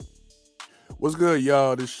What's good,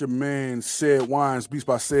 y'all? This your man, Said Wines,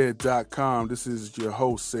 beatsbysaid.com. This is your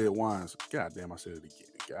host, Said Wines. God damn, I said it again.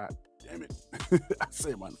 God damn it. I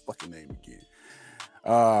said my fucking name again.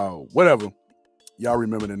 Whatever. Y'all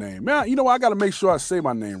remember the name. Man, you know what? I got to make sure I say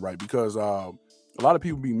my name right because a lot of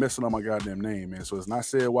people be messing up my goddamn name, man. So it's not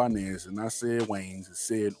Said Wines, it's not Said Waynes, it's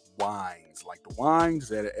Said Wines. Like the wines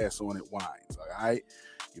had an S on it, Wines. All right?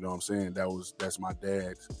 You know what I'm saying? That's my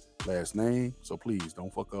dad's last name. So please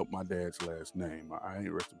don't fuck up my dad's last name. I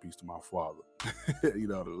ain't rest in peace to my father. You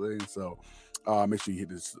know what I'm saying? So make sure you hit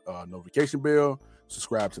this notification bell,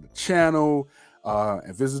 subscribe to the channel,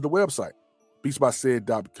 and visit the website.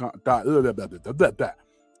 Beatsbysaid.com.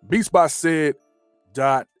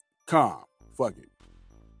 Beatsbysaid.com. Fuck it.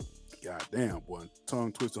 God damn, boy.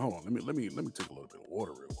 Tongue twister. Hold on. Let me take a little bit of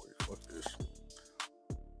water real quick. Fuck this.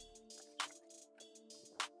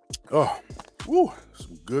 Oh, woo,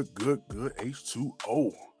 some good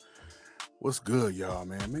H2O. What's good, y'all,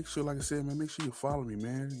 man? Make sure, like I said, man, make sure you follow me,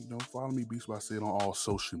 man. You know, follow me, Beats by Said, on all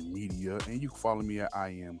social media. And you can follow me at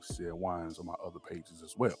I Am Said Wines on my other pages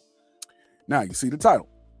as well. Now, you see the title.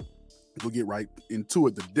 We'll get right into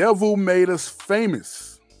it. The devil made us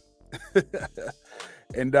famous.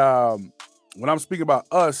 And when I'm speaking about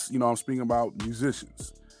us, you know, I'm speaking about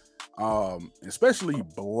musicians, especially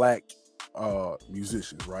black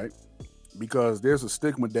musicians, right? Because there's a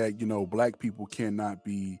stigma that, you know, black people cannot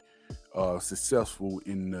be successful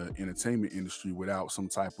in the entertainment industry without some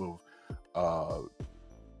type of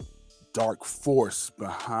dark force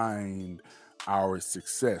behind our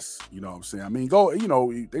success. You know what I'm saying? I mean,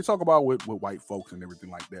 they talk about with white folks and everything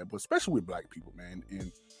like that, but especially with black people, man.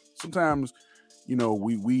 And sometimes, you know,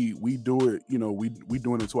 we do it, you know, we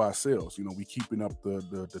doing it to ourselves. You know, we keeping up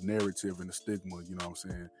the narrative and the stigma, you know what I'm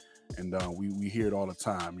saying? And we hear it all the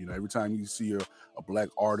time. You know, every time you see a black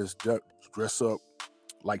artist dress up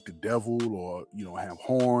like the devil, or, you know, have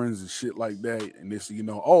horns and shit like that, and this, you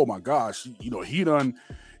know, oh my gosh, you know, he done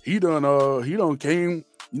came,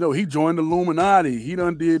 you know, he joined the Illuminati, he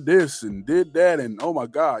done did this and did that, and oh my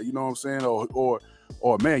God, you know what I'm saying? Or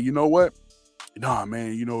man, you know what? Nah,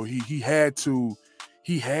 man, you know, he had to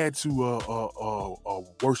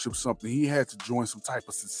worship something. He had to join some type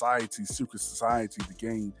of society, secret society, to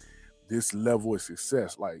gain this level of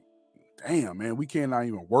success. Like, damn, man, we cannot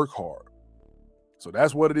even work hard. So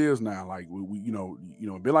that's what it is now. Like we you know,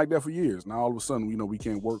 been like that for years. Now all of a sudden, you know, we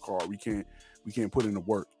can't work hard. We can't put in the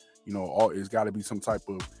work. You know, it's got to be some type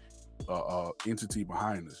of entity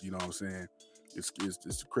behind us. You know what I'm saying? It's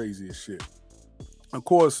the craziest shit. Of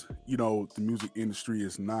course, you know, the music industry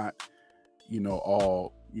is not, you know,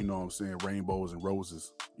 all, you know what I'm saying, rainbows and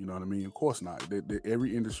roses. You know what I mean? Of course not.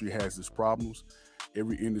 Every industry has its problems.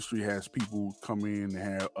 Every industry has people come in and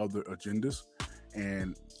have other agendas.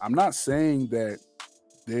 And I'm not saying that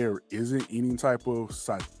there isn't any type of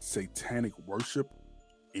satanic worship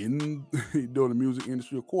in you know, the music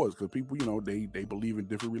industry, of course, because people, you know, they believe in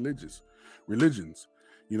different religions.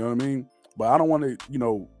 You know what I mean? But I don't want to, you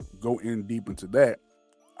know, go in deep into that.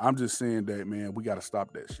 I'm just saying that, man, we got to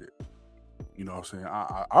stop that shit. You know what I'm saying?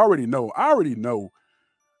 I already know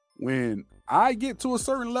when I get to a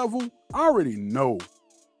certain level, I already know.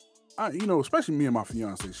 You know, especially me and my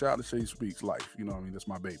fiance. Shout out to Shay Speaks Life. You know what I mean? That's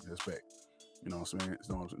my baby. That's back. You know what I'm saying?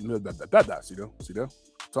 See there?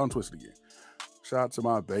 Tongue twisted again. Shout out to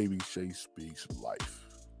my baby, Shay Speaks Life.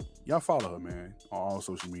 Y'all follow her, man, on all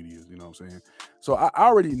social medias. You know what I'm saying? So I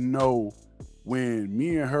already know when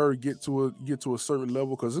me and her get to a certain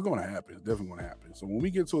level, because it's gonna happen. It's definitely gonna happen. So when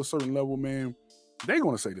we get to a certain level, man, they're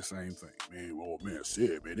gonna say the same thing, man. Oh man,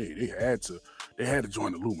 Sid, man, they had to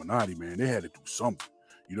join the Illuminati, man. They had to do something.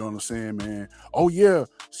 You know what I'm saying, man? Oh yeah,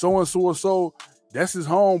 so and so and so, that's his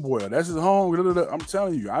homeboy. That's his home. I'm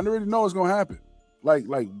telling you, I already know it's gonna happen. Like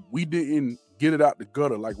we didn't get it out the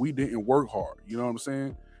gutter. Like we didn't work hard. You know what I'm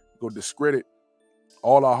saying? Go discredit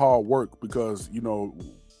all our hard work because you know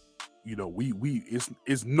we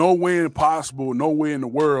it's nowhere possible, nowhere in the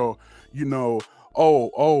world. You know,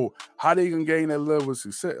 how they gonna gain that level of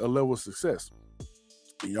success?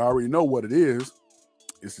 And you already know what it is.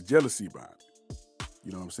 It's the jealousy behind it.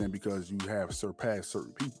 You know what I'm saying? Because you have surpassed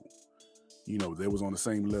certain people. You know, they was on the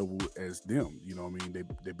same level as them. You know what I mean?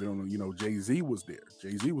 They've been on, you know, Jay-Z was there.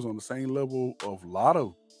 Jay-Z was on the same level of a lot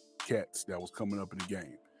of cats that was coming up in the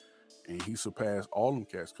game. And he surpassed all them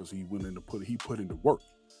cats because he put in the work.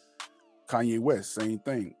 Kanye West, same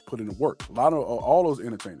thing, put in the work. A lot of all those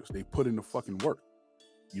entertainers, they put in the fucking work.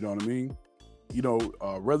 You know what I mean? You know,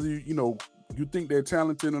 whether you think they're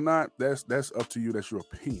talented or not, that's up to you. That's your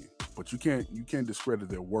opinion. But you can't discredit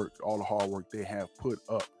their work, all the hard work they have put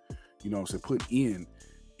up. You know what I'm saying? Put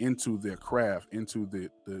into their craft, into the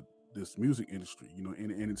this music industry, you know, in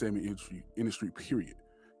the entertainment industry, period.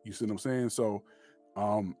 You see what I'm saying? So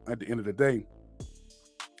at the end of the day,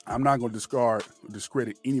 I'm not going to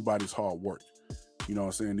discredit anybody's hard work. You know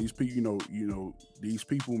what I'm saying? These people, these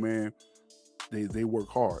people, man, they work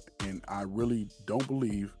hard, and I really don't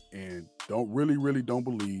believe, and really don't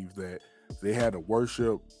believe that they had to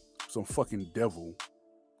worship some fucking devil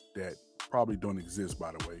that probably don't exist,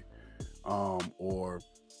 by the way, or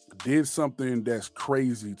did something that's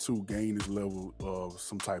crazy to gain this level of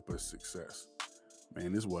some type of success.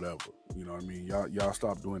 Man, it's whatever. You know what I mean? Y'all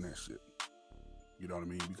stop doing that shit. You know what I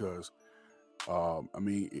mean? Because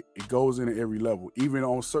it goes into every level, even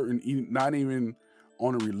on certain, not even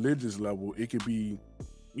on a religious level. It could be,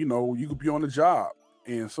 you could be on the job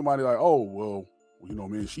and somebody like, oh, well,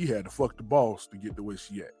 man, she had to fuck the boss to get the way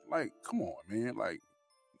she at. Like, come on, man. Like,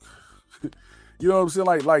 you know what I'm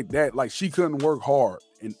saying? Like that. Like, she couldn't work hard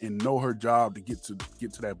and know her job to get to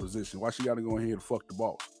that position. Why she got to go ahead and fuck the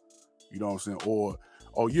boss? You know what I'm saying? Or,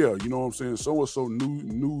 oh yeah, you know what I'm saying? So and so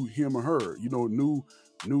knew him or her. He knew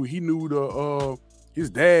the his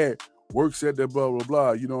dad works at the blah blah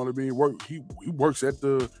blah. You know what I mean? He works at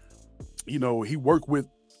the, he worked with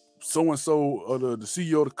so and so the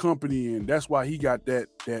CEO of the company, and that's why he got that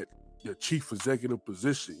the chief executive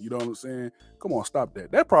position. You know what I'm saying? Come on, stop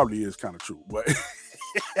that. That probably is kind of true, but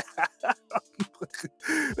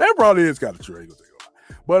that probably is kind of true. I ain't gonna take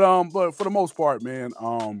a lot. But for the most part, man,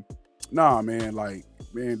 nah, man, like,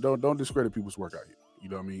 man, don't discredit people's work out here. You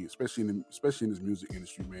know what I mean? Especially in this music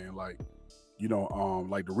industry, man. Like,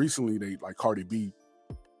 like recently they, like, Cardi B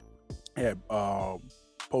had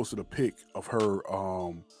posted a pic of her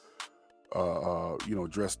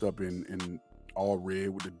dressed up in all red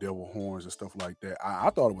with the devil horns and stuff like that. I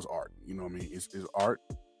thought it was art. You know what I mean? It's art.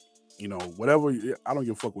 Whatever. I don't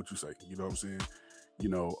give a fuck what you say. You know what I'm saying?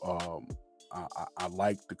 I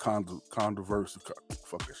like the controversy.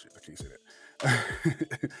 Fuck that shit. I can't say that.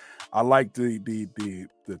 I like the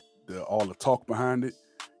all the talk behind it.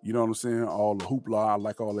 You know what I'm saying? All the hoopla. I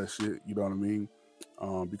like all that shit. You know what I mean?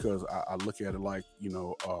 Because I look at it like,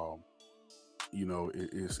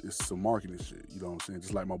 it's some marketing shit. You know what I'm saying?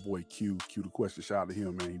 Just like my boy Q the Question. Shout out to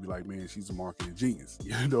him, man. He be like, man, she's a marketing genius.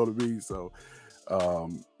 You know what I mean? So,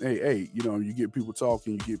 hey, you get people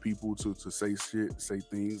talking, you get people to say shit, say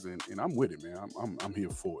things, and I'm with it, man. I'm here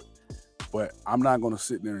for it. But I'm not gonna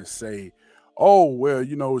sit there and say, oh,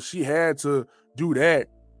 well, she had to do that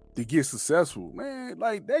to get successful. Man,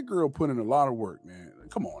 like, that girl put in a lot of work, man.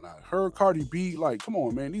 Come on now. Her, Cardi B, like, come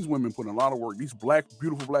on, man. These women put in a lot of work. These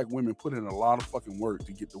beautiful black women put in a lot of fucking work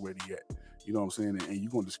to get to where they at. You know what I'm saying? And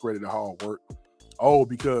you're gonna discredit the hard work. Oh,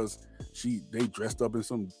 because they dressed up in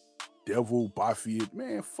some devil Baphomet.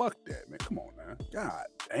 Man, fuck that, man. Come on, man. God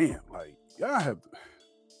damn. Like, y'all have to,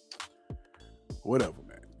 whatever,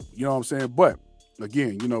 man. You know what I'm saying? But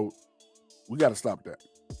again, we got to stop that.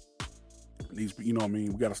 These, you know what I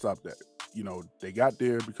mean? We got to stop that. They got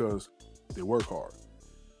there because they work hard.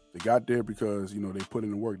 They got there because, they put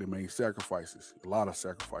in the work. They made sacrifices, a lot of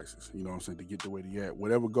sacrifices, you know what I'm saying, to get the way they at.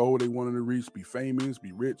 Whatever goal they wanted to reach, be famous,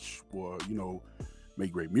 be rich, or,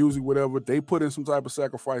 make great music, whatever. They put in some type of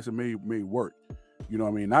sacrifice and made work. You know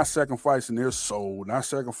what I mean? Not sacrificing their soul, not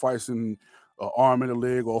sacrificing an arm and a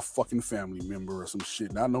leg or a fucking family member or some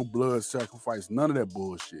shit. Not no blood sacrifice, none of that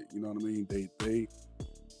bullshit. You know what I mean? They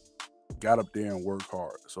got up there and worked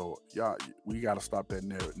hard. So, y'all, we got to stop that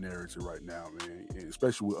narrative right now, man. And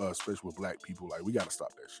especially with us, especially with black people. Like, we got to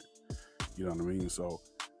stop that shit. You know what I mean? So,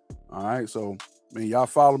 all right. So, man, y'all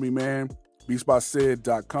follow me, man.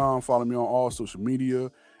 BeatsByCed.com. Follow me on all social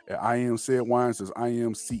media at I Am Ced Wines. That's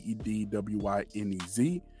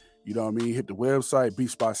IMCEDWYNEZ. You know what I mean? Hit the website,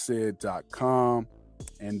 BeatsByCed.com.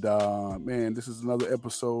 And, man, this is another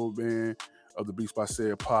episode, man, of the Beats by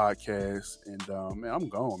Ced podcast. And, man, I'm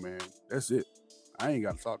gone, man. That's it. I ain't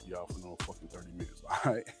got to talk to y'all for no fucking 30 minutes. All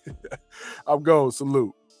right. I'm gone.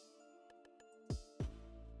 Salute.